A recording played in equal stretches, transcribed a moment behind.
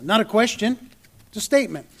Not a question, it's a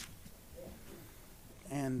statement.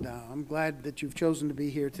 And I'm glad that you've chosen to be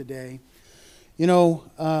here today. You know,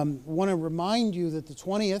 I want to remind you that the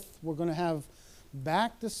 20th, we're going to have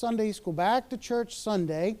back to Sunday school, back to church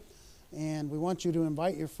Sunday. And we want you to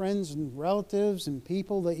invite your friends and relatives and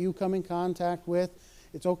people that you come in contact with.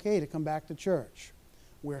 It's okay to come back to church.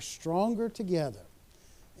 We're stronger together.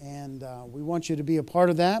 And we want you to be a part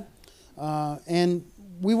of that. And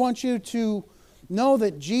we want you to know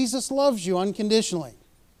that Jesus loves you unconditionally.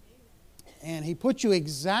 And He put you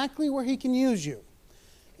exactly where He can use you.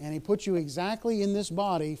 And He put you exactly in this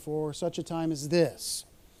body for such a time as this.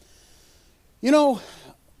 You know, I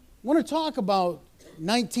want to talk about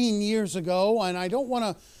 19 years ago, and I don't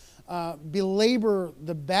want to belabor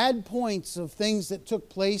the bad points of things that took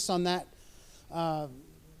place on that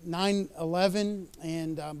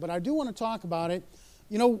 9/11, but I do want to talk about it.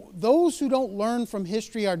 You know, those who don't learn from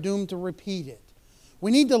history are doomed to repeat it. We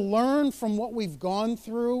need to learn from what we've gone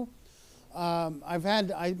through. I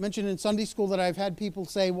mentioned in Sunday school that I've had people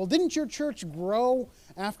say, well, didn't your church grow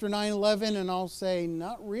after 9/11? And I'll say,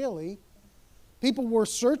 not really. People were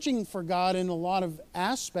searching for God in a lot of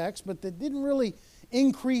aspects, but that didn't really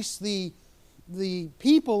increase the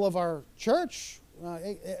people of our church.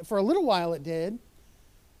 For a little while it did.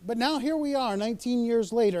 But now here we are, 19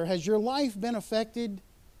 years later. Has your life been affected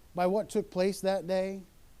by what took place that day?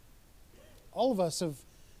 All of us have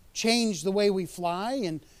changed the way we fly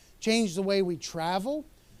and changed the way we travel.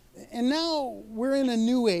 And now we're in a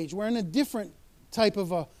new age. We're in a different type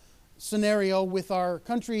of a scenario with our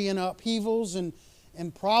country in upheavals and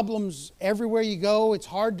problems everywhere you go. It's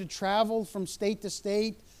hard to travel from state to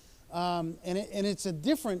state. And it's a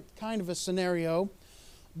different kind of a scenario.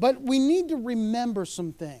 But we need to remember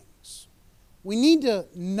some things. We need to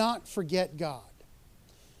not forget God.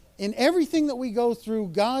 In everything that we go through,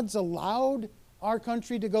 God's allowed our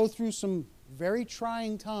country to go through some very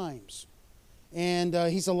trying times. And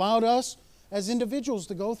He's allowed us as individuals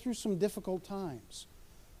to go through some difficult times.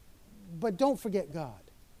 But don't forget God.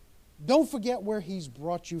 Don't forget where He's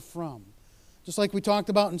brought you from. Just like we talked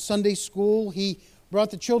about in Sunday school, He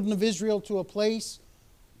brought the children of Israel to a place.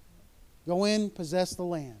 Go in, possess the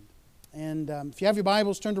land. And if you have your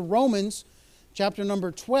Bibles, turn to Romans chapter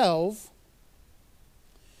number 12.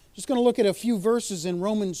 Just going to look at a few verses in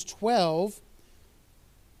Romans 12.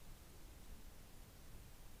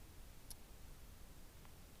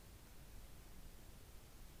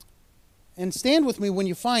 And stand with me when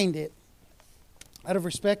you find it, out of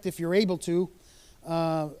respect, if you're able to,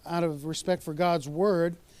 out of respect for God's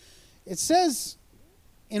Word. It says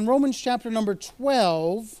in Romans chapter number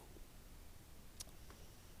 12,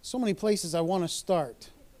 so many places I want to start.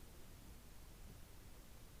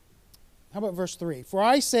 How about verse 3? For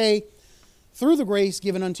I say, through the grace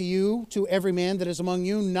given unto you, to every man that is among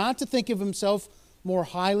you, not to think of himself more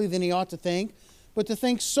highly than he ought to think, but to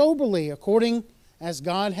think soberly, according as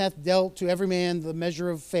God hath dealt to every man the measure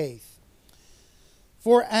of faith.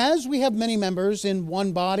 For as we have many members in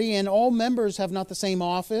one body, and all members have not the same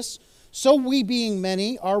office, so we being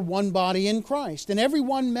many are one body in Christ, and every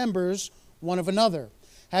one members one of another,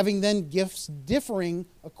 having then gifts differing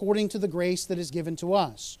according to the grace that is given to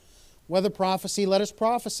us. Whether prophecy, let us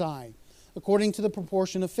prophesy, according to the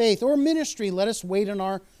proportion of faith. Or ministry, let us wait on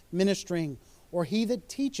our ministering. Or he that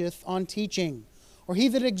teacheth on teaching. Or he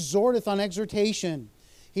that exhorteth on exhortation.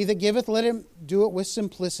 He that giveth, let him do it with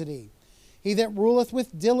simplicity. He that ruleth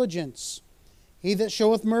with diligence. He that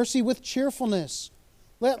showeth mercy with cheerfulness.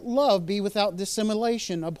 Let love be without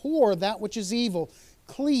dissimulation. Abhor that which is evil.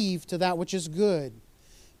 Cleave to that which is good.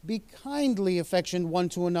 Be kindly affectioned one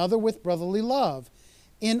to another with brotherly love,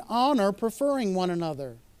 in honor preferring one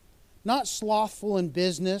another, not slothful in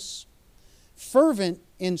business, fervent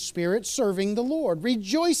in spirit, serving the Lord,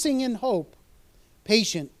 rejoicing in hope,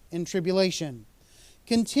 patient in tribulation,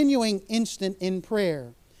 continuing instant in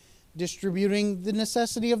prayer, distributing the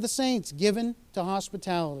necessity of the saints, given to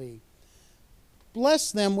hospitality.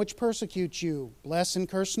 Bless them which persecute you, bless and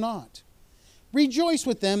curse not. Rejoice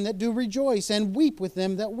with them that do rejoice, and weep with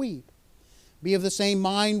them that weep. Be of the same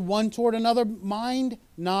mind one toward another, mind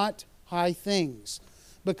not high things,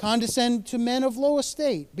 but condescend to men of low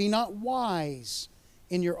estate. Be not wise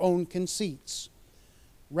in your own conceits.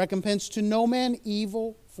 Recompense to no man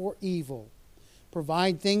evil for evil.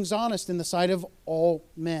 Provide things honest in the sight of all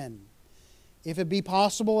men. If it be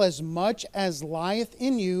possible, as much as lieth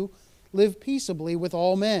in you, live peaceably with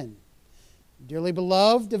all men. Dearly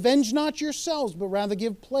beloved, avenge not yourselves, but rather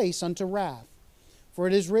give place unto wrath. For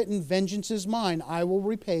it is written, vengeance is mine, I will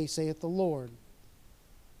repay, saith the Lord.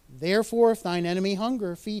 Therefore, if thine enemy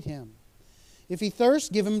hunger, feed him. If he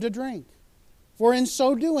thirst, give him to drink. For in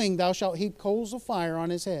so doing thou shalt heap coals of fire on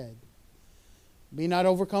his head. Be not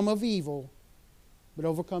overcome of evil, but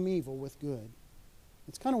overcome evil with good.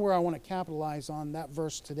 It's kind of where I want to capitalize on that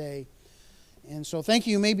verse today. And so thank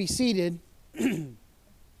you. You may be seated.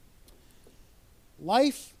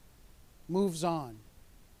 Life moves on.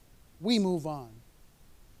 We move on.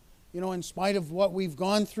 You know, in spite of what we've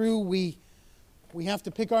gone through, we have to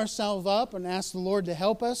pick ourselves up and ask the Lord to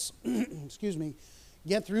help us,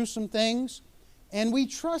 get through some things. And we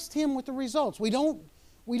trust Him with the results. We don't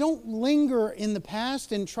linger in the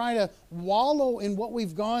past and try to wallow in what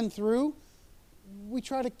we've gone through. We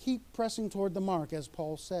try to keep pressing toward the mark, as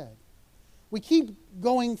Paul said. We keep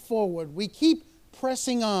going forward. We keep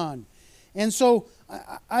pressing on. And so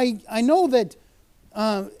I know that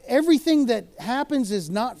everything that happens is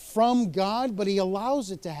not from God, but He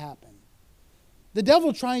allows it to happen. The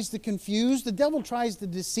devil tries to confuse. The devil tries to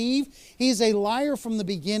deceive. He is a liar from the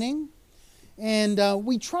beginning. And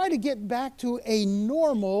we try to get back to a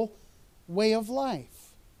normal way of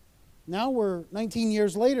life. Now we're 19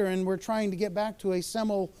 years later and we're trying to get back to a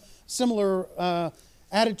similar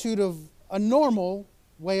attitude of a normal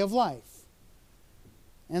way of life.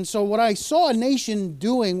 And so what I saw a nation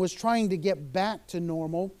doing was trying to get back to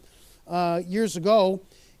normal years ago.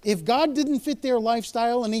 If God didn't fit their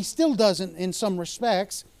lifestyle, and He still doesn't in some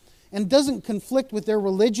respects, and doesn't conflict with their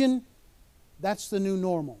religion, that's the new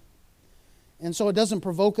normal. And so it doesn't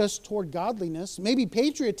provoke us toward godliness. Maybe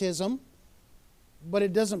patriotism, but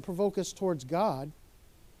it doesn't provoke us towards God.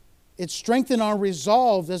 It strengthens our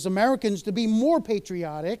resolve as Americans to be more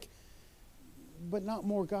patriotic, but not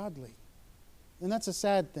more godly. And that's a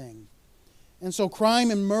sad thing. And so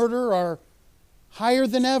crime and murder are higher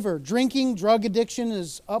than ever. Drinking, drug addiction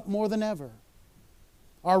is up more than ever.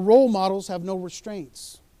 Our role models have no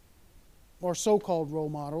restraints, or so-called role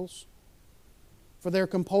models, for their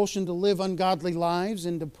compulsion to live ungodly lives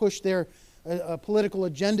and to push their political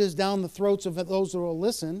agendas down the throats of those who will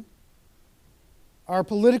listen. Our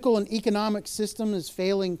political and economic system is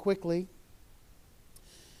failing quickly.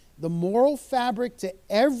 The moral fabric to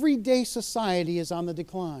everyday society is on the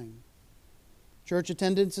decline. Church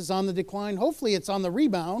attendance is on the decline. Hopefully it's on the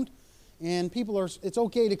rebound. And it's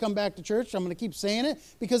okay to come back to church. I'm going to keep saying it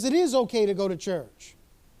because it is okay to go to church.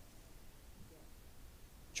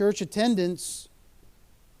 Church attendance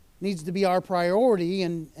needs to be our priority,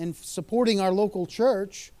 and supporting our local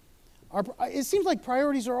church. It seems like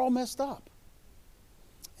priorities are all messed up.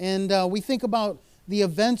 And we think about the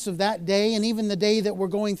events of that day and even the day that we're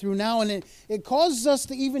going through now, and it causes us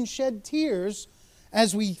to even shed tears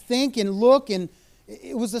as we think and look, and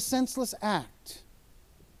it was a senseless act.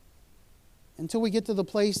 Until we get to the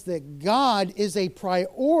place that God is a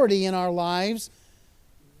priority in our lives,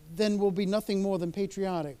 then we'll be nothing more than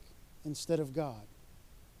patriotic instead of God.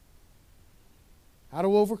 How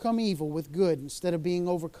to overcome evil with good instead of being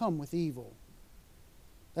overcome with evil.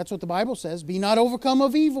 That's what the Bible says. Be not overcome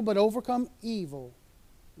of evil, but overcome evil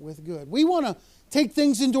with good. We want to take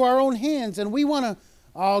things into our own hands, and we want to,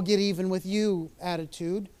 I'll get even with you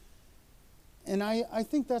attitude. And I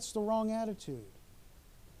think that's the wrong attitude.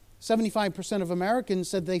 75% of Americans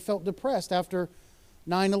said they felt depressed after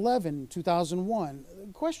 9/11, 2001.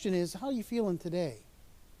 The question is, how are you feeling today?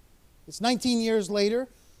 It's 19 years later.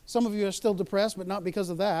 Some of you are still depressed, but not because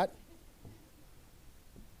of that.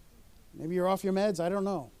 Maybe you're off your meds, I don't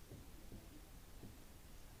know.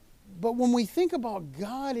 But when we think about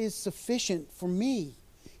God is sufficient for me,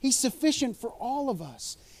 He's sufficient for all of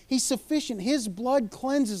us. He's sufficient. His blood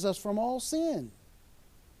cleanses us from all sin.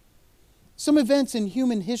 Some events in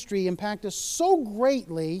human history impact us so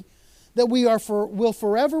greatly that we will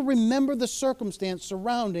forever remember the circumstance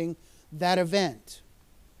surrounding that event,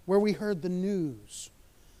 where we heard the news.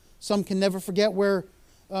 Some can never forget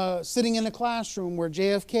sitting in a classroom where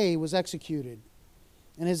JFK was executed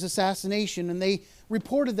and his assassination, and they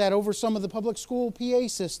reported that over some of the public school PA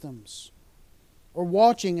systems. Or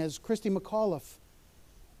watching as Christy McAuliffe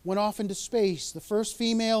went off into space, the first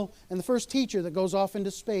female and the first teacher that goes off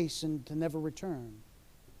into space and to never return.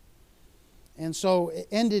 And so it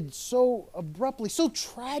ended so abruptly, so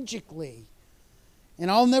tragically.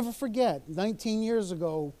 And I'll never forget, 19 years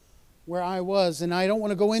ago, where I was, and I don't want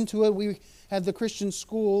to go into it. We had the Christian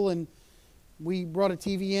school, and we brought a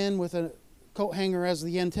TV in with a coat hanger as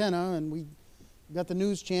the antenna, and we got the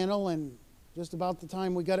news channel, and just about the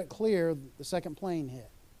time we got it clear, the second plane hit.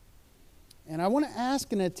 And I want to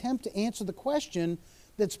ask and attempt to answer the question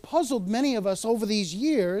that's puzzled many of us over these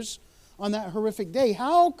years on that horrific day.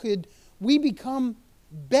 How could we become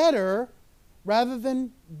better rather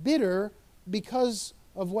than bitter because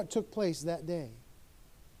of what took place that day?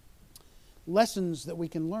 Lessons that we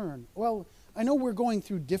can learn. Well, I know we're going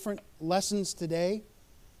through different lessons today,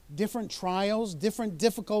 different trials, different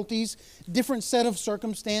difficulties, different set of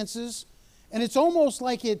circumstances. And it's almost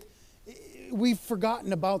like we've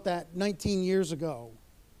forgotten about that 19 years ago.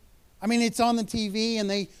 I mean, it's on the TV and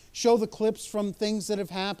they show the clips from things that have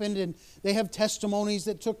happened and they have testimonies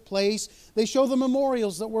that took place. They show the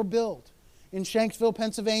memorials that were built in Shanksville,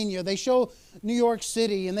 Pennsylvania. They show New York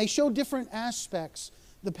City and they show different aspects,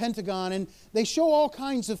 the Pentagon, and they show all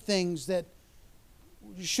kinds of things that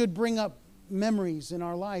should bring up memories in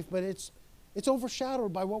our life, but it's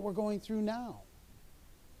overshadowed by what we're going through now.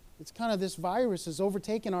 It's kind of this virus has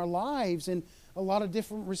overtaken our lives in a lot of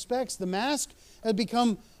different respects. The mask has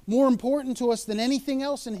become more important to us than anything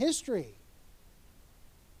else in history.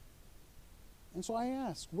 And so I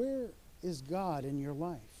ask, where is God in your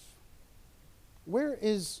life? Where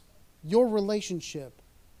is your relationship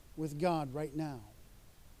with God right now?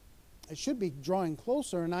 It should be drawing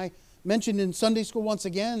closer. And I mentioned in Sunday school once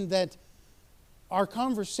again that our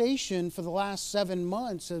conversation for the last 7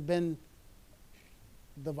 months has been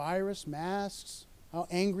the virus, masks, how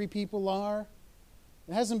angry people are.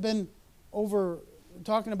 It hasn't been over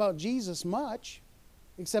talking about Jesus much,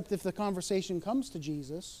 except if the conversation comes to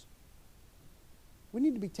Jesus. We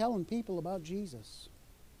need to be telling people about Jesus.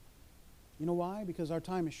 You know why? Because our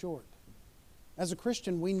time is short. As a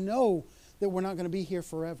Christian, we know that we're not going to be here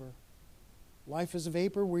forever. Life is a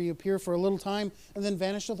vapor. We appear for a little time and then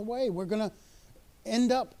vanisheth away. We're going to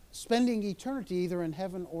end up spending eternity either in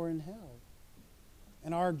heaven or in hell.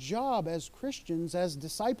 And our job as Christians, as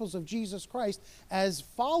disciples of Jesus Christ, as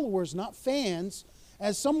followers, not fans,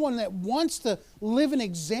 as someone that wants to live an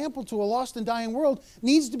example to a lost and dying world,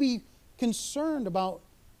 needs to be concerned about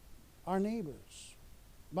our neighbors,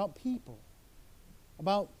 about people,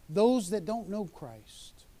 about those that don't know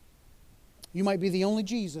Christ. You might be the only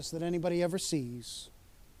Jesus that anybody ever sees.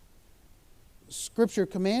 Scripture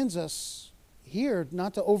commands us here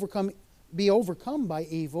not to be overcome by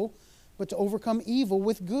evil, but to overcome evil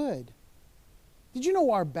with good. Did you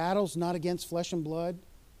know our battle's not against flesh and blood?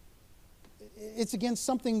 It's against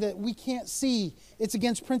something that we can't see. It's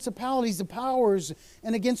against principalities and powers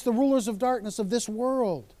and against the rulers of darkness of this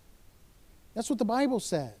world. That's what the Bible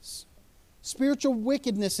says. Spiritual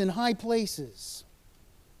wickedness in high places.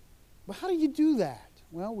 But how do you do that?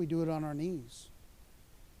 Well, we do it on our knees.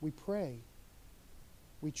 We pray.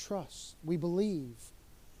 We trust. We believe.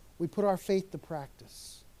 We put our faith to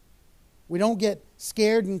practice. We don't get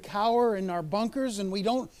scared and cower in our bunkers, and we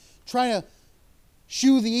don't try to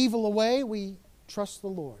shoo the evil away. We trust the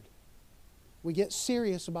Lord. We get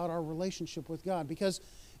serious about our relationship with God, because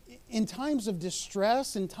in times of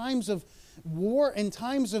distress, in times of war, in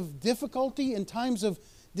times of difficulty, in times of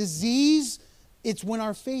disease, it's when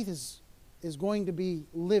our faith is going to be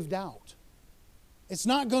lived out. It's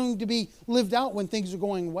not going to be lived out when things are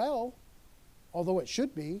going well, although it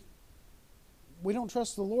should be. We don't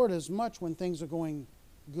trust the Lord as much when things are going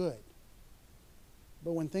good.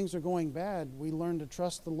 But when things are going bad, we learn to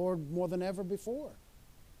trust the Lord more than ever before.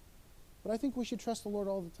 But I think we should trust the Lord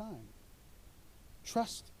all the time.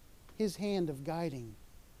 Trust His hand of guiding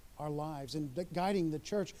our lives and guiding the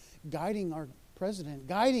church, guiding our president,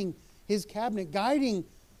 guiding his cabinet, guiding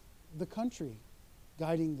the country,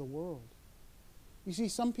 guiding the world. You see,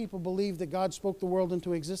 some people believe that God spoke the world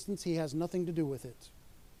into existence. He has nothing to do with it.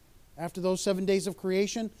 After those 7 days of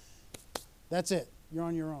creation, that's it. You're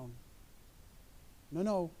on your own.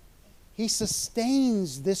 No. He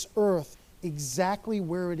sustains this earth exactly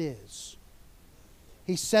where it is.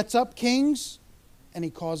 He sets up kings and He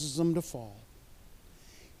causes them to fall.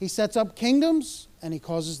 He sets up kingdoms and He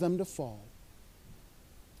causes them to fall.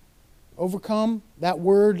 Overcome, that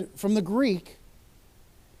word from the Greek,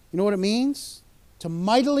 you know what it means? To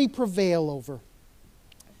mightily prevail over,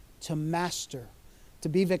 to master, to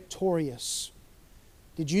be victorious.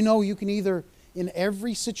 Did you know you can either, in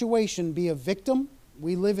every situation, be a victim?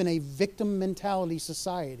 We live in a victim mentality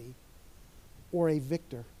society, or a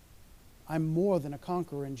victor. I'm more than a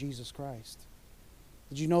conqueror in Jesus Christ.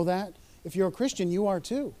 Did you know that? If you're a Christian, you are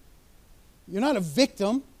too. You're not a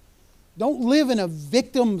victim. Don't live in a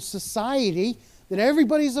victim society that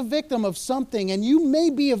everybody's a victim of something, and you may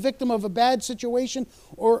be a victim of a bad situation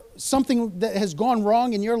or something that has gone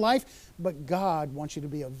wrong in your life, but God wants you to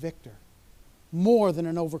be a victor, more than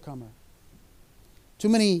an overcomer. Too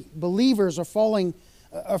many believers are failing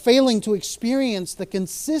to experience the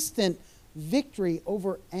consistent victory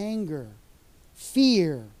over anger,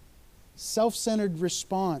 fear, self-centered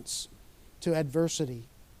response to adversity.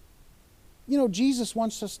 You know, Jesus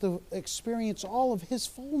wants us to experience all of His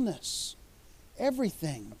fullness,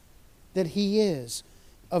 everything that He is,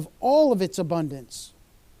 of all of its abundance.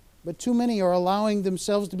 But too many are allowing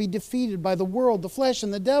themselves to be defeated by the world, the flesh,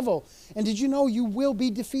 and the devil. And did you know you will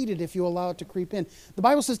be defeated if you allow it to creep in? The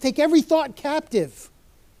Bible says, take every thought captive.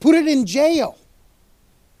 Put it in jail.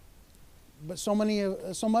 But so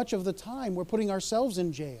much of the time, we're putting ourselves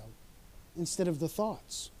in jail instead of the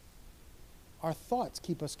thoughts. Our thoughts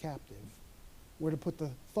keep us captive. We're to put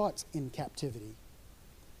the thoughts in captivity.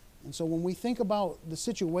 And so when we think about the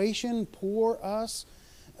situation, poor us,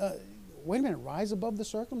 wait a minute, rise above the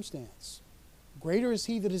circumstance. Greater is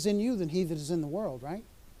He that is in you than he that is in the world, right?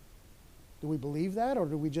 Do we believe that, or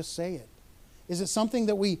do we just say it? Is it something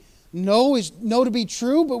that we know to be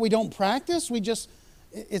true, but we don't practice?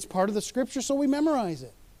 It's part of the Scripture, so we memorize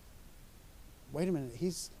it. Wait a minute,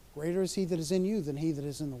 greater is He that is in you than he that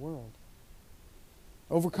is in the world.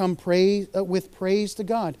 Overcome with praise to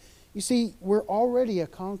God. You see, we're already a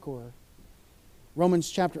conqueror. Romans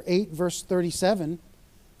chapter 8, verse 37.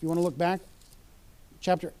 If you want to look back,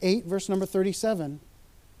 chapter 8, verse number 37.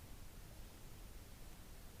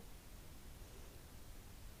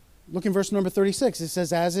 Look in verse number 36. It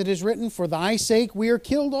says, as it is written, for thy sake we are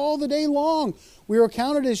killed all the day long. We are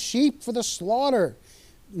counted as sheep for the slaughter.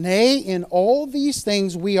 Nay, in all these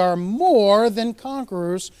things we are more than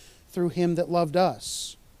conquerors through Him that loved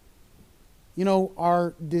us. You know,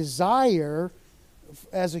 our desire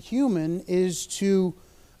as a human is to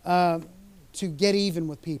get even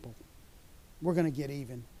with people. We're going to get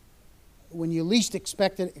even. When you least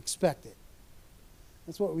expect it, expect it.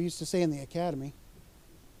 That's what we used to say in the academy.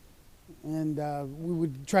 And we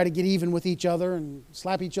would try to get even with each other and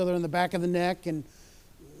slap each other in the back of the neck. And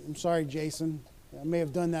I'm sorry, Jason, I may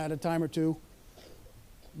have done that a time or two.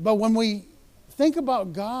 But when we think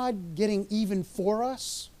about God getting even for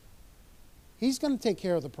us, He's going to take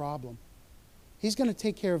care of the problem. He's going to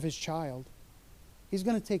take care of His child. He's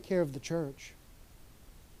going to take care of the church.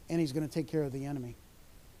 And He's going to take care of the enemy.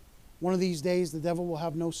 One of these days, the devil will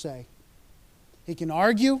have no say. He can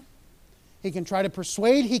argue. He can try to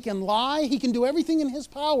persuade. He can lie. He can do everything in his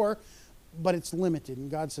power, but it's limited. And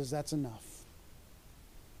God says that's enough.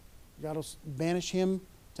 God will banish him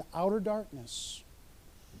to outer darkness.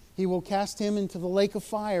 He will cast him into the lake of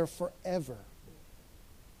fire forever.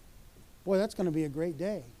 Boy, that's going to be a great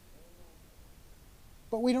day.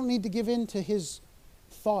 But we don't need to give in to his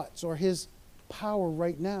thoughts or his power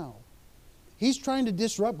right now. He's trying to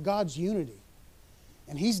disrupt God's unity.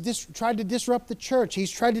 And he's tried to disrupt the church.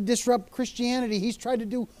 He's tried to disrupt Christianity. He's tried to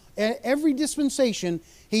do every dispensation.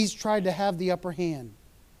 He's tried to have the upper hand.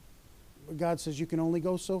 But God says you can only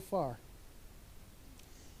go so far.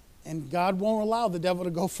 And God won't allow the devil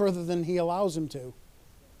to go further than He allows him to.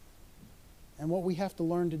 And what we have to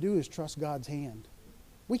learn to do is trust God's hand.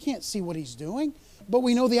 We can't see what He's doing, but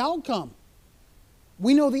we know the outcome.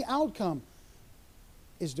 We know the outcome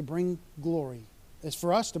is to bring glory. Is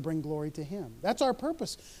for us to bring glory to Him. That's our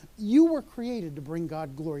purpose. You were created to bring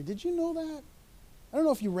God glory. Did you know that? I don't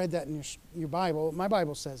know if you read that in your Bible. My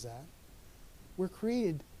Bible says that. We're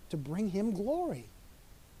created to bring Him glory.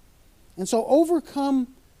 And so overcome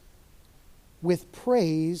with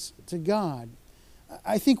praise to God.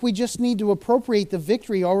 I think we just need to appropriate the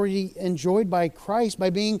victory already enjoyed by Christ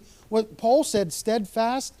by being, what Paul said,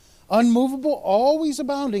 steadfast, unmovable, always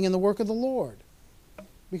abounding in the work of the Lord.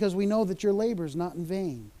 Because we know that your labor is not in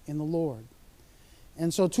vain in the Lord.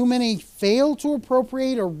 And so too many fail to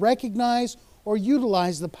appropriate or recognize or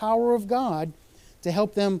utilize the power of God to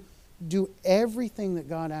help them do everything that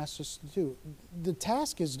God asks us to do. The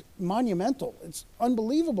task is monumental. It's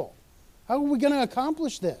unbelievable. How are we going to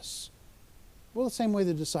accomplish this? Well, the same way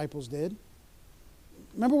the disciples did.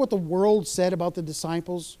 Remember what the world said about the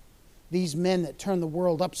disciples? These men that turned the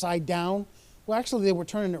world upside down? Well, actually, they were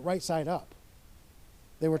turning it right side up.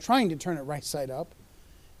 They were trying to turn it right side up.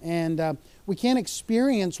 And we can't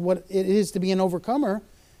experience what it is to be an overcomer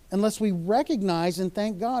unless we recognize and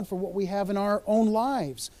thank God for what we have in our own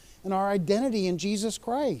lives and our identity in Jesus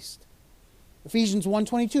Christ. Ephesians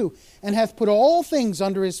 1:22, and hath put all things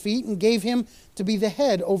under His feet and gave Him to be the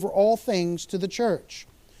head over all things to the church,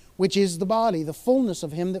 which is the body, the fullness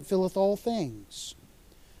of Him that filleth all things.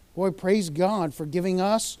 Boy, praise God for giving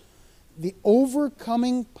us the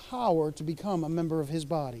overcoming power to become a member of His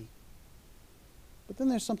body. But then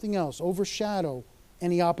there's something else. Overshadow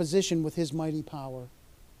any opposition with His mighty power.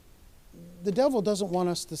 The devil doesn't want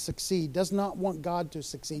us to succeed, does not want God to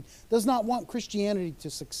succeed, does not want Christianity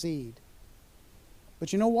to succeed.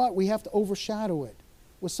 But you know what? We have to overshadow it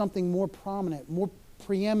with something more prominent, more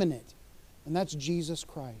preeminent, and that's Jesus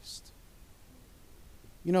Christ.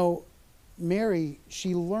 You know, Mary,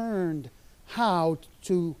 she learned how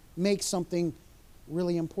to make something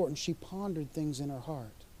really important. She pondered things in her heart.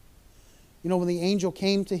 You know, when the angel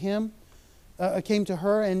came to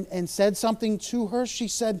her and said something to her, she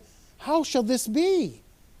said, "How shall this be?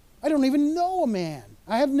 I don't even know a man.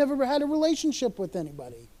 I have never had a relationship with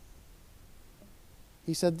anybody."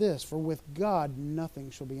 He said this, "For with God nothing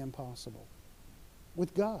shall be impossible."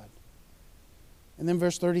 With God. And then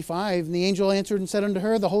verse 35, "And the angel answered and said unto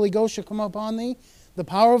her, The Holy Ghost shall come upon thee, the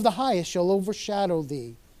power of the highest shall overshadow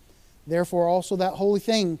thee. Therefore also that holy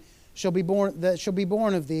thing that shall be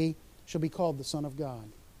born of thee shall be called the Son of God."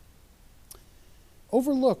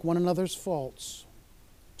 Overlook one another's faults.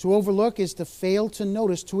 To overlook is to fail to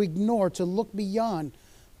notice, to ignore, to look beyond.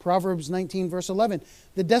 Proverbs 19, verse 11.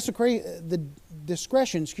 The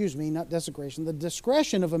discretion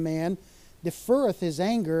of a man deferreth his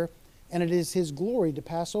anger, and it is his glory to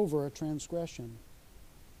pass over a transgression.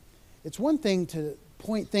 It's one thing to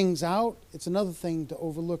point things out. It's another thing to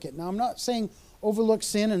overlook it. Now, I'm not saying overlook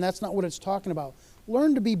sin, and that's not what it's talking about.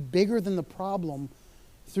 Learn to be bigger than the problem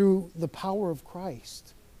through the power of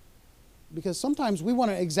Christ. Because sometimes we want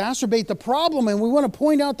to exacerbate the problem and we want to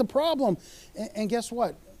point out the problem. And guess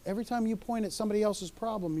what? Every time you point at somebody else's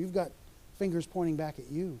problem, you've got fingers pointing back at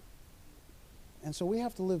you. And so we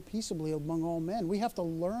have to live peaceably among all men. We have to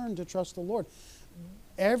learn to trust the Lord.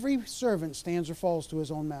 Every servant stands or falls to his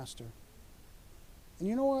own master. And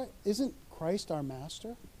you know what? Isn't Christ our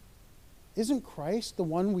master? Isn't Christ the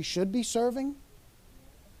one we should be serving?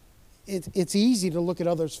 It's easy to look at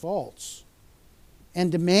others' faults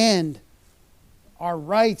and demand our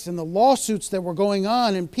rights and the lawsuits that were going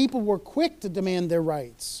on, and people were quick to demand their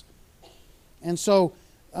rights. And so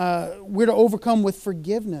we're to overcome with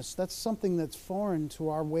forgiveness. That's something that's foreign to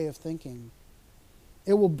our way of thinking.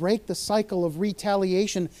 It will break the cycle of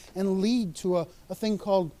retaliation and lead to a thing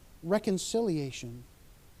called reconciliation.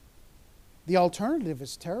 The alternative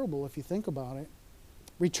is terrible if you think about it.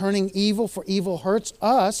 Returning evil for evil hurts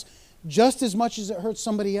us just as much as it hurts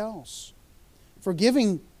somebody else.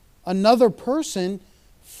 Forgiving another person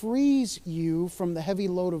frees you from the heavy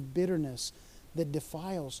load of bitterness that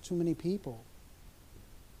defiles too many people.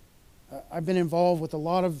 I've been involved with a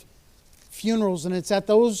lot of funerals, and it's at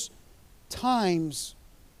those times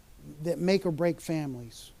that make or break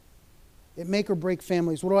families. It make or break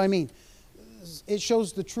families. What do I mean? It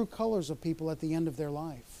shows the true colors of people at the end of their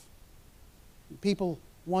life. People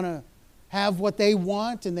want to have what they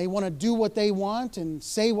want, and they want to do what they want and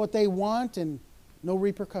say what they want, and no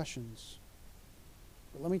repercussions.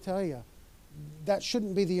 But let me tell you, that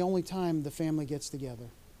shouldn't be the only time the family gets together.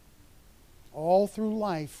 All through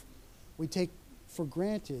life, we take for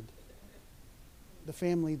granted the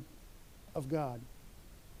family of God.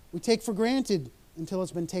 We take for granted until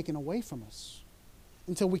it's been taken away from us,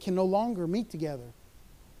 until we can no longer meet together.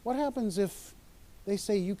 What happens if they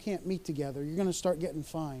say you can't meet together? You're going to start getting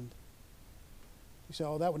fined. You say,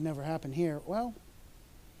 "Oh, that would never happen here." Well,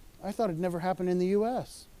 I thought it'd never happen in the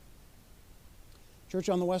U.S. Church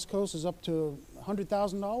on the West Coast is up to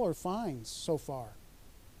 $100,000 fines so far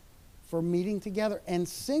for meeting together and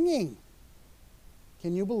singing.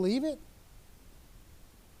 Can you believe it?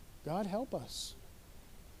 God help us.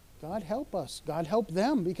 God help us. God help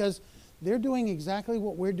them, because they're doing exactly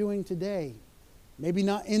what we're doing today. Maybe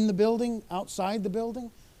not in the building, outside the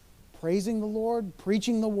building, praising the Lord,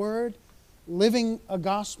 preaching the Word, living a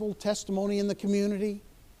gospel testimony in the community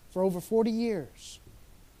for over 40 years.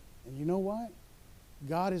 And you know what?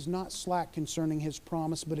 God is not slack concerning His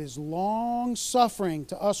promise, but is long-suffering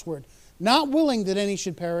to usward, not willing that any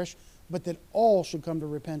should perish, but that all should come to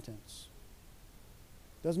repentance.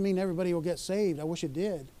 Doesn't mean everybody will get saved. I wish it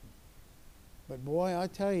did. But boy, I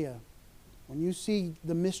tell you, when you see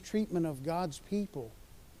the mistreatment of God's people,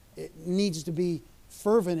 it needs to be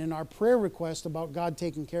fervent in our prayer request about God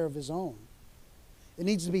taking care of His own. It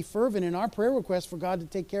needs to be fervent in our prayer request for God to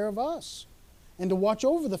take care of us and to watch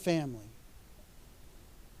over the family.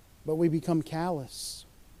 But we become callous.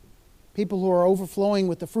 People who are overflowing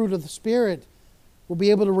with the fruit of the Spirit will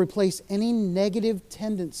be able to replace any negative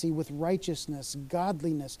tendency with righteousness,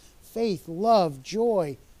 godliness, faith, love,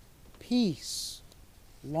 joy, peace,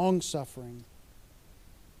 long-suffering.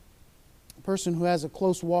 A person who has a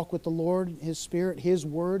close walk with the Lord, His Spirit, His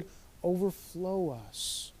Word, overflow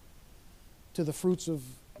us to the fruits of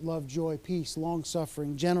love, joy, peace,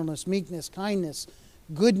 long-suffering, gentleness, meekness, kindness,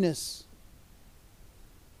 goodness.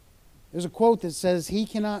 There's a quote that says, he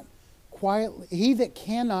that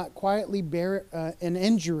cannot quietly bear an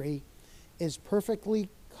injury is perfectly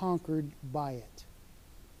conquered by it.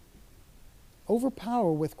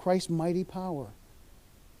 Overpower with Christ's mighty power.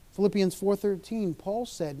 Philippians 4:13, Paul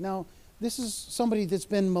said, now this is somebody that's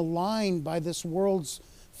been maligned by this world's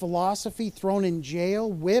philosophy, thrown in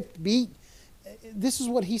jail, whipped, beat, This is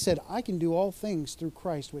what he said, I can do all things through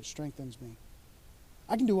Christ which strengthens me.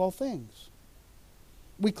 I can do all things.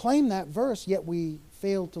 We claim that verse, yet we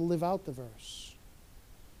fail to live out the verse.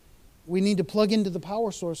 We need to plug into the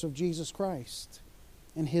power source of Jesus Christ.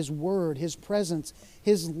 And His Word, His presence,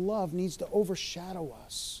 His love needs to overshadow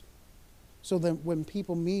us. So that when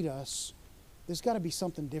people meet us, there's got to be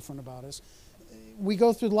something different about us. We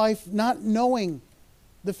go through life not knowing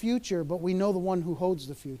the future, but we know the one who holds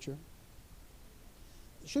the future.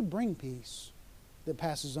 It should bring peace that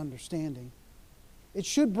passes understanding. It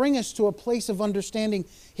should bring us to a place of understanding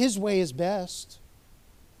His way is best.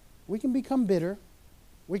 We can become bitter.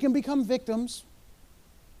 We can become victims.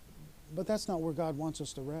 But that's not where God wants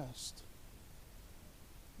us to rest.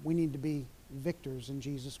 We need to be victors in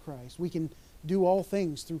Jesus Christ. We can do all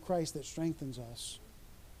things through Christ that strengthens us.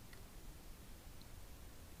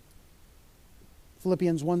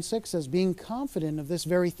 Philippians 1:6 says, being confident of this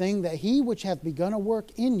very thing, that He which hath begun a work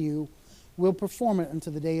in you will perform it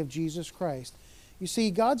unto the day of Jesus Christ. You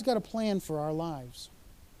see, God's got a plan for our lives.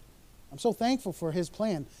 I'm so thankful for His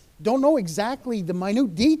plan. Don't know exactly the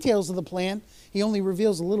minute details of the plan. He only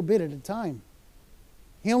reveals a little bit at a time.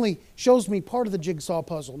 He only shows me part of the jigsaw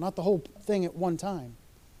puzzle, not the whole thing at one time.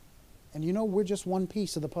 And you know, we're just one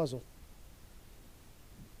piece of the puzzle.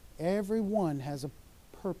 Everyone has a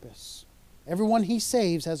purpose. Everyone He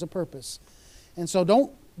saves has a purpose. And so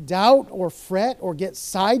don't doubt or fret or get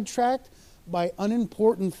sidetracked by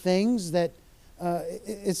unimportant things that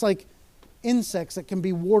it's like insects that can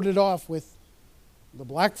be warded off with the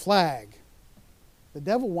black flag. The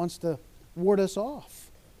devil wants to ward us off.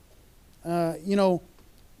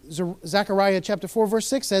 Zechariah chapter 4 verse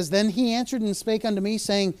 6 says, then he answered and spake unto me,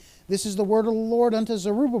 saying, this is the word of the Lord unto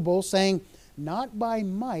Zerubbabel, saying, not by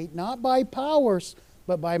might, not by powers,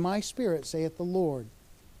 but by my Spirit, saith the Lord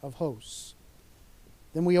of hosts.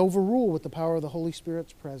 Then we overrule with the power of the Holy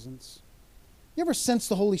Spirit's presence. You ever sense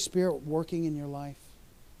the Holy Spirit working in your life?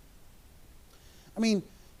 I mean,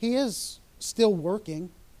 He is still working.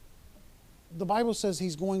 The Bible says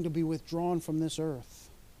He's going to be withdrawn from this earth.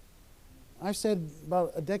 I've said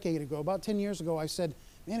about a decade ago, about 10 years ago, I said,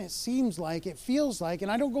 man, it seems like, it feels like,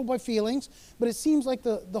 and I don't go by feelings, but it seems like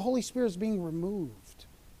the Holy Spirit is being removed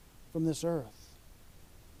from this earth.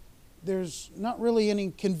 There's not really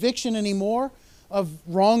any conviction anymore of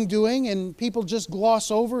wrongdoing, and people just gloss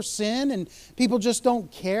over sin, and people just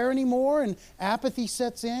don't care anymore, and apathy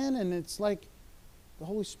sets in, and it's like the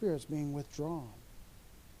Holy Spirit's being withdrawn.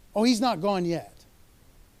 Oh, He's not gone yet.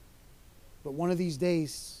 But one of these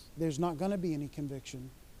days, there's not going to be any conviction.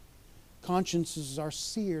 Consciences are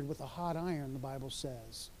seared with a hot iron, the Bible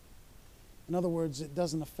says. In other words, it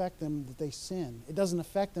doesn't affect them that they sin. It doesn't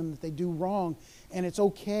affect them that they do wrong, and it's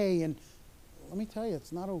okay. And let me tell you,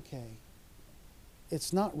 it's not okay.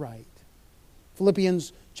 It's not right.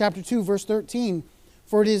 Philippians chapter 2, verse 13,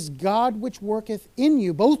 for it is God which worketh in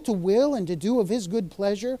you, both to will and to do of His good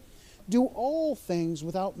pleasure. Do all things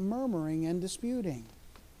without murmuring and disputing.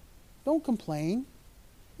 Don't complain.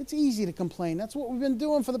 It's easy to complain. That's what we've been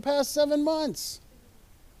doing for the past 7 months.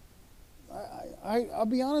 I'll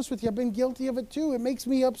be honest with you, I've been guilty of it too. It makes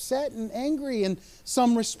me upset and angry in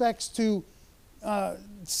some respects to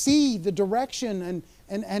see the direction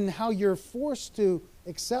and how you're forced to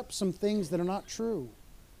accept some things that are not true.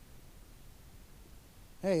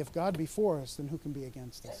 Hey, if God be for us, then who can be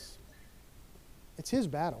against us? It's His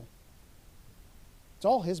battle. It's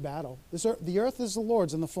all His battle. The earth is the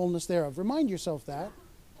Lord's and the fullness thereof. Remind yourself that.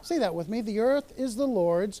 Say that with me. The earth is the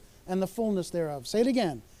Lord's and the fullness thereof. Say it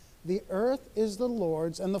again. The earth is the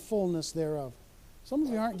Lord's and the fullness thereof. Some of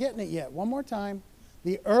you aren't getting it yet. One more time.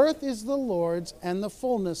 The earth is the Lord's and the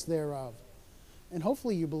fullness thereof. And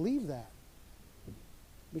hopefully you believe that.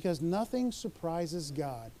 Because nothing surprises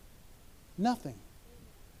God. Nothing.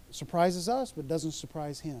 It surprises us, but doesn't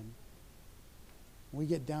surprise Him. We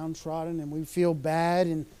get downtrodden and we feel bad.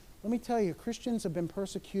 And let me tell you, Christians have been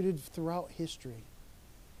persecuted throughout history.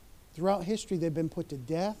 Throughout history, they've been put to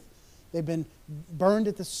death. They've been burned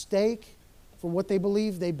at the stake for what they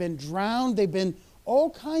believe. They've been drowned. They've been all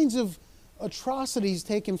kinds of atrocities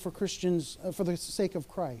taken for Christians for the sake of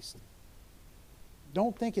Christ.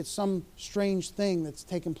 Don't think it's some strange thing that's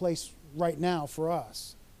taking place right now for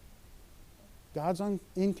us. God's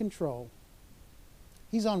in control.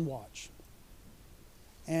 He's on watch.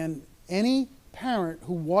 And any parent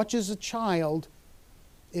who watches a child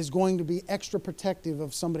is going to be extra protective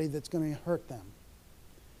of somebody that's going to hurt them.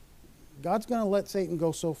 God's going to let Satan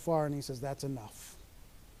go so far, and He says, that's enough.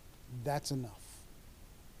 That's enough.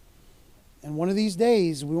 And one of these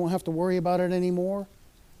days, we won't have to worry about it anymore.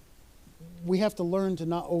 We have to learn to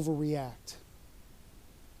not overreact.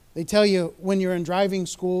 They tell you when you're in driving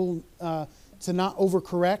school to not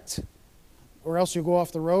overcorrect, or else you'll go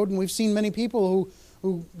off the road. And we've seen many people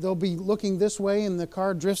who they'll be looking this way and the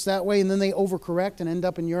car drifts that way, and then they overcorrect and end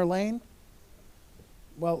up in your lane.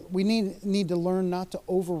 Well, we need to learn not to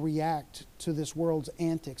overreact to this world's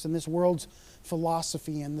antics and this world's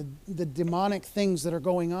philosophy and the demonic things that are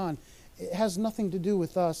going on. It has nothing to do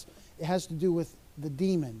with us. It has to do with the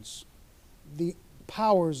demons, the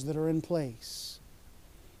powers that are in place.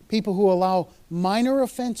 People who allow minor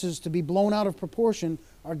offenses to be blown out of proportion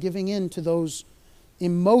are giving in to those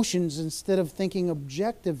emotions instead of thinking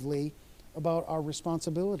objectively about our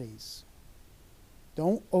responsibilities.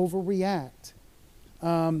 Don't overreact.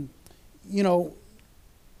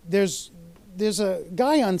 There's a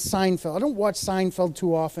guy on Seinfeld. I don't watch Seinfeld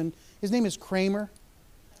too often. His name is Kramer.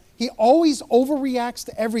 He always overreacts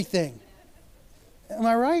to everything. Am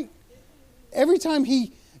I right? Every time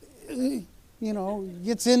he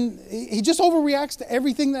gets in, he just overreacts to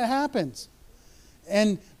everything that happens.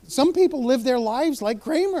 And some people live their lives like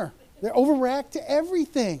Kramer. They overreact to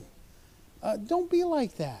everything. Don't be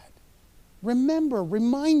like that.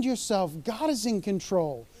 Remind yourself, God is in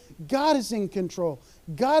control. God is in control.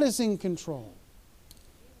 God is in control.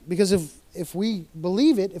 Because if we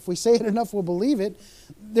believe it, if we say it enough, we'll believe it.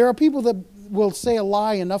 There are people that will say a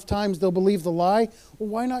lie enough times they'll believe the lie. Well,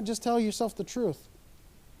 why not just tell yourself the truth?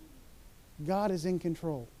 God is in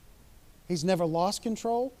control. He's never lost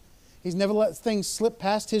control. He's never let things slip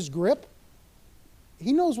past His grip.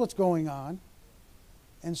 He knows what's going on.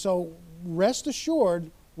 And so rest assured,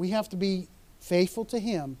 we have to be faithful to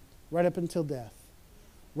Him right up until death,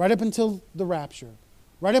 right up until the rapture,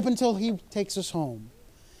 right up until He takes us home.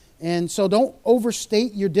 And so don't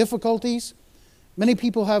overstate your difficulties. Many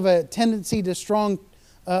people have a tendency to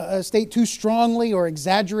state too strongly or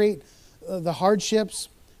exaggerate the hardships.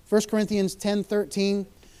 1 Corinthians 10:13,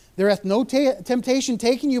 there hath no temptation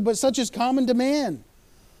taken you, but such as common to man.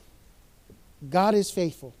 God is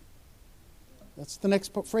faithful. That's the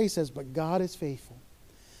next phrase says, but God is faithful,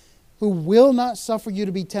 who will not suffer you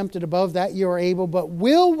to be tempted above that you are able, but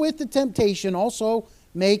will with the temptation also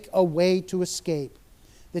make a way to escape,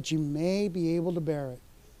 that you may be able to bear it.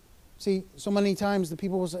 See, so many times the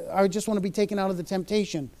people will say, I just want to be taken out of the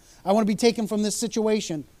temptation. I want to be taken from this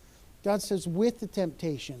situation. God says, with the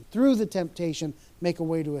temptation, through the temptation, make a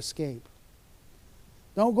way to escape.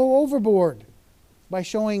 Don't go overboard by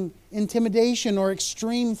showing intimidation or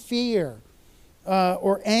extreme fear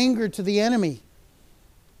or anger to the enemy.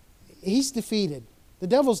 He's defeated. The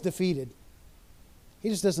devil's defeated. He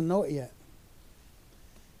just doesn't know it yet.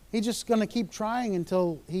 He's just going to keep trying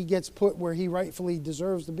until he gets put where he rightfully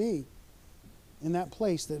deserves to be, in that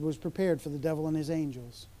place that was prepared for the devil and his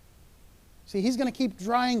angels. See, he's going to keep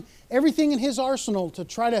trying everything in his arsenal to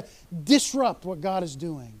try to disrupt what God is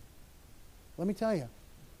doing. Let me tell you,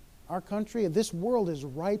 our country, this world is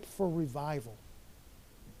ripe for revival.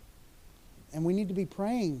 And we need to be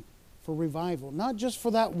praying for revival. Not just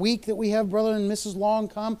for that week that we have Brother and Mrs. Long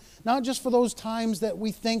come. Not just for those times that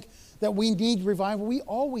we think that we need revival. We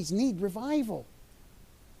always need revival.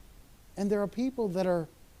 And there are people that are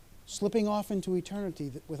slipping off into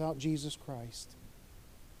eternity without Jesus Christ.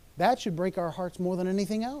 That should break our hearts more than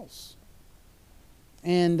anything else.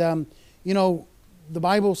 And, the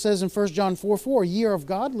Bible says in 1 John 4:4, ye are of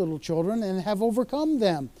God, little children, and have overcome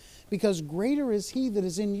them, because greater is He that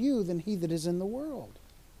is in you than he that is in the world.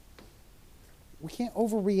 We can't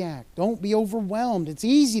overreact. Don't be overwhelmed. It's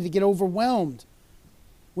easy to get overwhelmed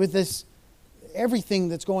with everything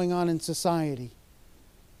that's going on in society.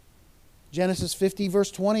 Genesis 50,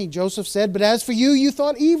 verse 20, Joseph said, but as for you, you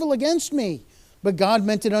thought evil against me, but God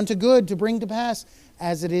meant it unto good to bring to pass,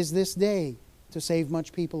 as it is this day, to save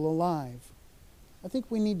much people alive. I think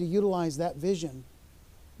we need to utilize that vision.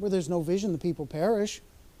 Where there's no vision, the people perish.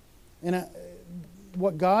 And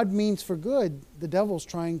what God means for good, the devil's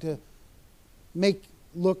trying to make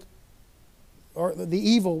the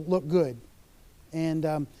evil look good.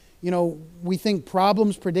 And, we think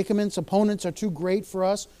problems, predicaments, opponents are too great for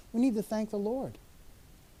us. We need to thank the Lord.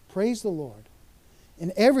 Praise the Lord.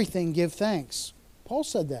 In everything, give thanks. Paul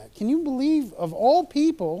said that. Can you believe, of all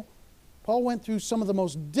people, Paul went through some of the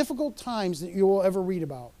most difficult times that you will ever read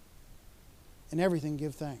about. In everything,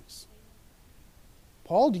 give thanks.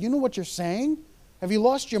 Paul, do you know what you're saying? Have you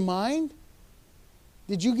lost your mind?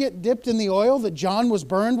 Did you get dipped in the oil that John was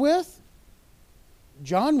burned with?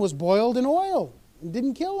 John was boiled in oil and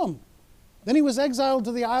didn't kill him. Then he was exiled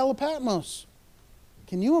to the Isle of Patmos.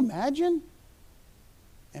 Can you imagine?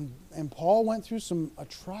 And Paul went through some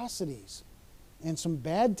atrocities and some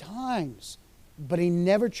bad times, but he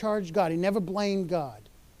never charged God. He never blamed God.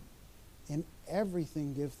 In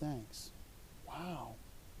everything give thanks. Wow.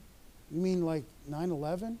 You mean like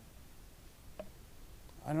 9/11?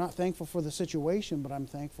 I'm not thankful for the situation, but I'm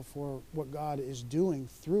thankful for what God is doing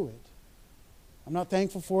through it. I'm not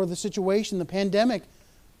thankful for the situation, the pandemic,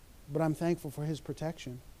 but I'm thankful for His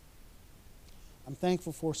protection. I'm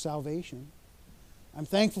thankful for salvation. I'm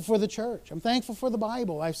thankful for the church. I'm thankful for the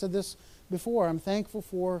Bible. I've said this before. I'm thankful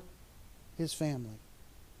for His family.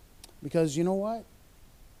 Because you know what?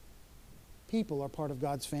 People are part of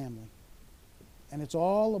God's family. And it's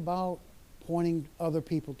all about pointing other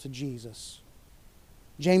people to Jesus.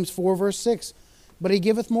 James 4, verse 6, but He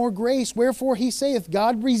giveth more grace. Wherefore He saith,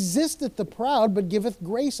 God resisteth the proud, but giveth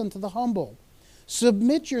grace unto the humble.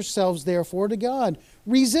 Submit yourselves therefore to God.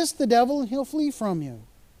 Resist the devil, and he'll flee from you.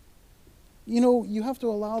 You know, you have to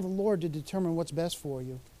allow the Lord to determine what's best for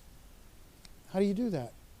you. How do you do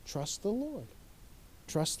that? Trust the Lord.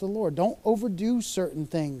 Trust the Lord. Don't overdo certain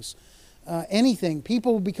things. Anything.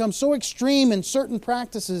 People become so extreme in certain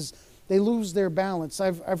practices, they lose their balance.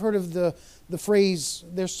 I've heard of the phrase,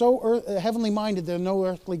 they're so heavenly minded, they're no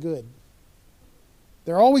earthly good.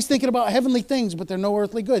 They're always thinking about heavenly things, but they're no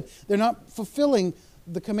earthly good. They're not fulfilling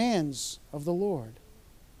the commands of the Lord.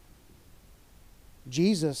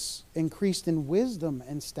 Jesus increased in wisdom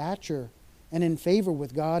and stature and in favor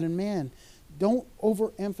with God and man. Don't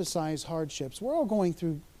overemphasize hardships. We're all going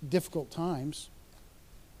through difficult times.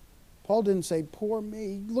 Paul didn't say, poor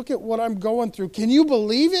me, look at what I'm going through. Can you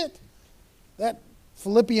believe it? That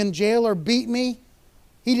Philippian jailer beat me.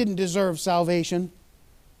 He didn't deserve salvation.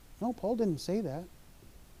 No, Paul didn't say that.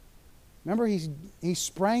 Remember, he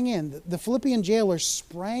sprang in. The Philippian jailer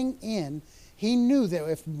sprang in. He knew that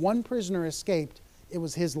if one prisoner escaped, it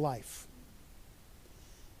was his life.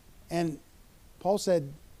 And Paul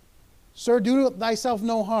said, Sir, do thyself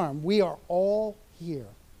no harm. We are all here.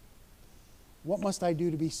 What must I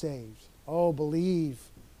do to be saved? Oh, believe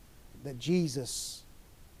that Jesus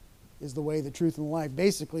is the way, the truth, and the life.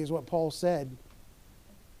 Basically is what Paul said.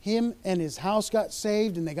 Him and his house got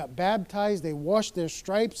saved, and they got baptized. They washed their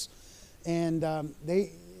stripes, and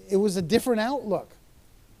it was a different outlook.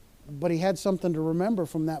 But he had something to remember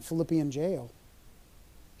from that Philippian jail.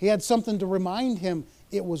 He had something to remind him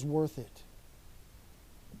it was worth it.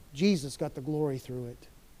 Jesus got the glory through it.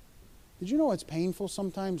 Did you know it's painful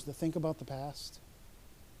sometimes to think about the past?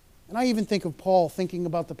 And I even think of Paul thinking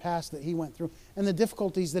about the past that he went through and the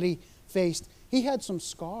difficulties that he faced. He had some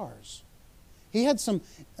scars. He had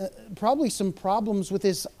probably some problems with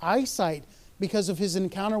his eyesight because of his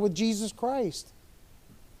encounter with Jesus Christ.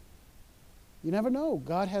 You never know.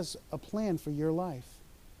 God has a plan for your life.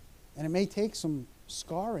 And it may take some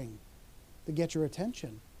scarring to get your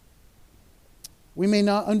attention. We may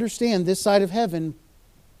not understand this side of heaven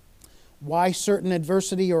why certain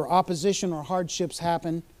adversity or opposition or hardships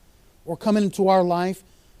happen or come into our life,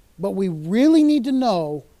 but we really need to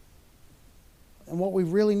know, and what we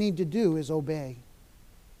really need to do is obey,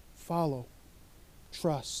 follow,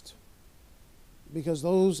 trust, because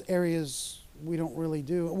those areas we don't really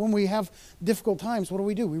do. When we have difficult times,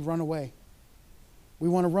 what do? We run away. We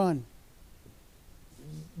want to run.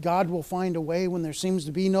 God will find a way when there seems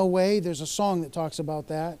to be no way. There's a song that talks about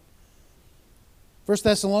that. 1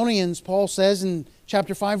 Thessalonians, Paul says in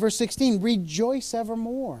chapter 5, verse 16, rejoice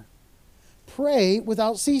evermore. Pray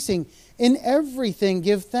without ceasing. In everything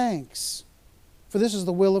give thanks. For this is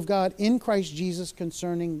the will of God in Christ Jesus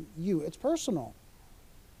concerning you. It's personal.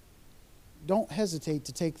 Don't hesitate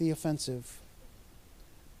to take the offensive.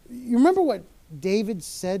 You remember what David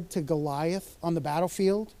said to Goliath on the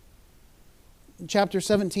battlefield? Chapter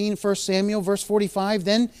 17, 1 Samuel, verse 45.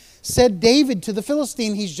 Then said David to the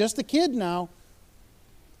Philistine, he's just a kid now,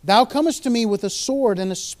 thou comest to me with a sword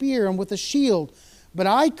and a spear and with a shield, but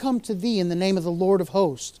I come to thee in the name of the Lord of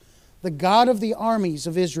hosts, the God of the armies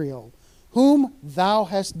of Israel, whom thou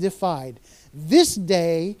hast defied. This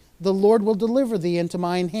day the Lord will deliver thee into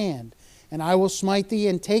mine hand, and I will smite thee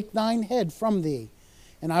and take thine head from thee.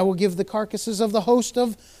 And I will give the carcasses of the host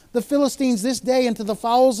of the Philistines this day unto the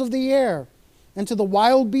fowls of the air, and to the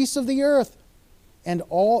wild beasts of the earth, and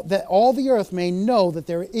that all the earth may know that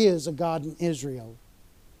there is a God in Israel.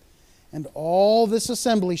 And all this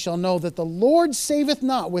assembly shall know that the Lord saveth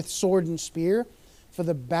not with sword and spear, for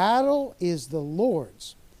the battle is the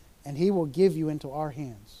Lord's, and He will give you into our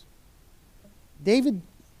hands. David,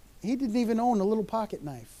 he didn't even own a little pocket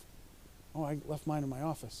knife. Oh, I left mine in my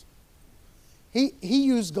office. He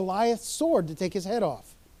used Goliath's sword to take his head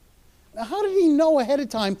off. Now, how did he know ahead of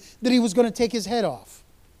time that he was going to take his head off?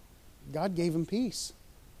 God gave him peace.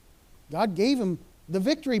 God gave him the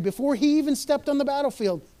victory before he even stepped on the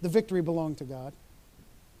battlefield. The victory belonged to God.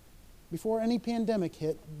 Before any pandemic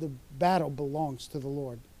hit, the battle belongs to the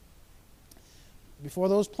Lord. Before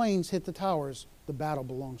those planes hit the towers, the battle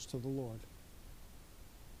belongs to the Lord.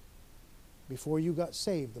 Before you got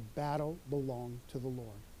saved, the battle belonged to the Lord.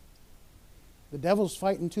 The devil's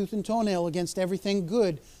fighting tooth and toenail against everything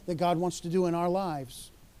good that God wants to do in our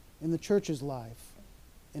lives, in the church's life,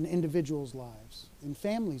 in individuals' lives, in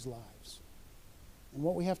families' lives. And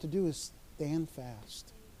what we have to do is stand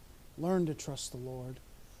fast. Learn to trust the Lord.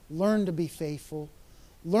 Learn to be faithful.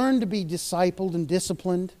 Learn to be discipled and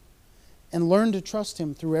disciplined. And learn to trust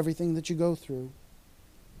Him through everything that you go through.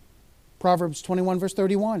 Proverbs 21 verse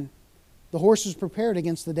 31. The horse is prepared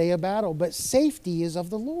against the day of battle, but safety is of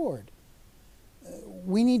the Lord.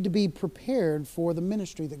 We need to be prepared for the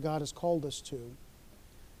ministry that God has called us to.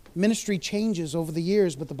 Ministry changes over the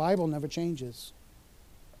years, but the Bible never changes.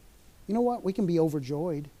 You know what? We can be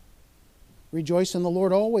overjoyed. Rejoice in the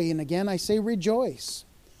Lord always. And again, I say rejoice.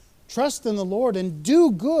 Trust in the Lord and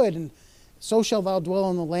do good, and so shalt thou dwell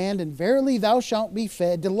in the land, and verily thou shalt be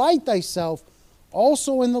fed. Delight thyself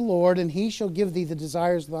also in the Lord, and He shall give thee the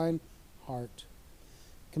desires of thine heart.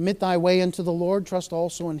 Commit thy way unto the Lord, trust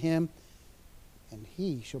also in Him, and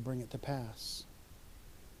He shall bring it to pass.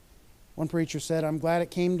 One preacher said, I'm glad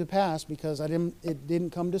it came to pass because it didn't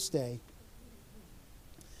come to stay.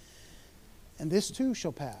 And this too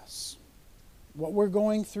shall pass. What we're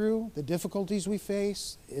going through, the difficulties we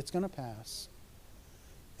face, it's going to pass.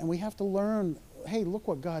 And we have to learn, hey, look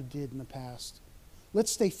what God did in the past.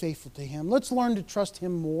 Let's stay faithful to Him. Let's learn to trust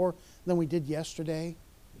Him more than we did yesterday.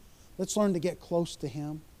 Let's learn to get close to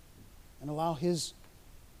Him and allow His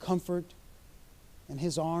comfort and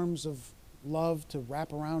His arms of love to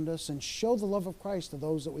wrap around us and show the love of Christ to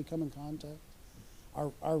those that we come in contact.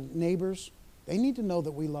 Our neighbors, they need to know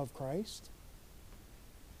that we love Christ.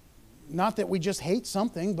 Not that we just hate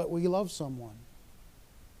something, but we love someone.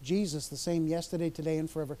 Jesus, the same yesterday, today, and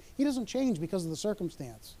forever. He doesn't change because of the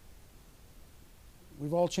circumstance.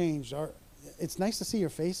 We've all changed. It's nice to see your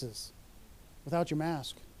faces without your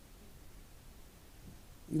mask.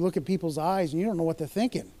 You look at people's eyes and you don't know what they're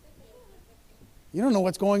thinking. You don't know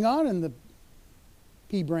what's going on in the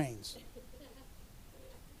pea brains.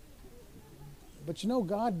 But you know,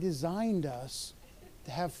 God designed us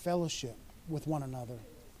to have fellowship with one another.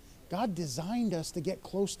 God designed us to get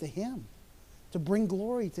close to Him, to bring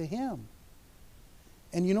glory to Him.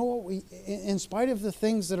 And you know what? In spite of the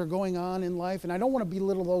things that are going on in life, and I don't want to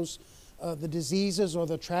belittle those, the diseases or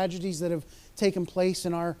the tragedies that have taken place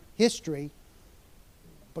in our history,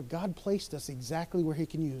 but God placed us exactly where He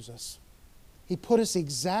can use us. He put us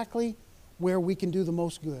exactly where we can do the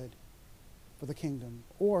most good for the kingdom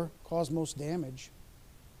or cause most damage.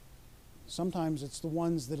 Sometimes it's the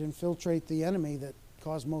ones that infiltrate the enemy that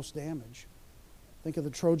cause most damage. Think of the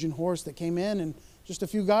Trojan horse that came in, and just a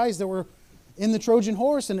few guys that were in the Trojan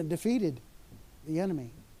horse, and it defeated the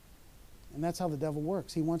enemy. And that's how the devil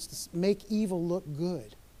works. He wants to make evil look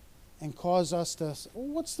good and cause us to,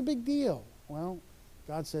 what's the big deal? Well,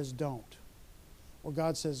 God says don't. Or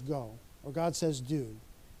God says go. Or God says do.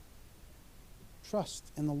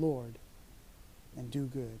 Trust in the Lord and do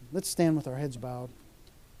good. Let's stand with our heads bowed.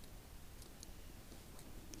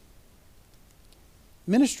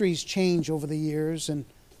 Ministries change over the years, and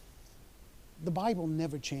the Bible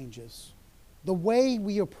never changes. The way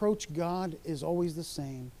we approach God is always the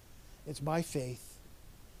same. It's by faith.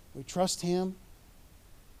 We trust Him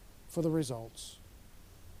for the results.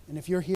 And if you're here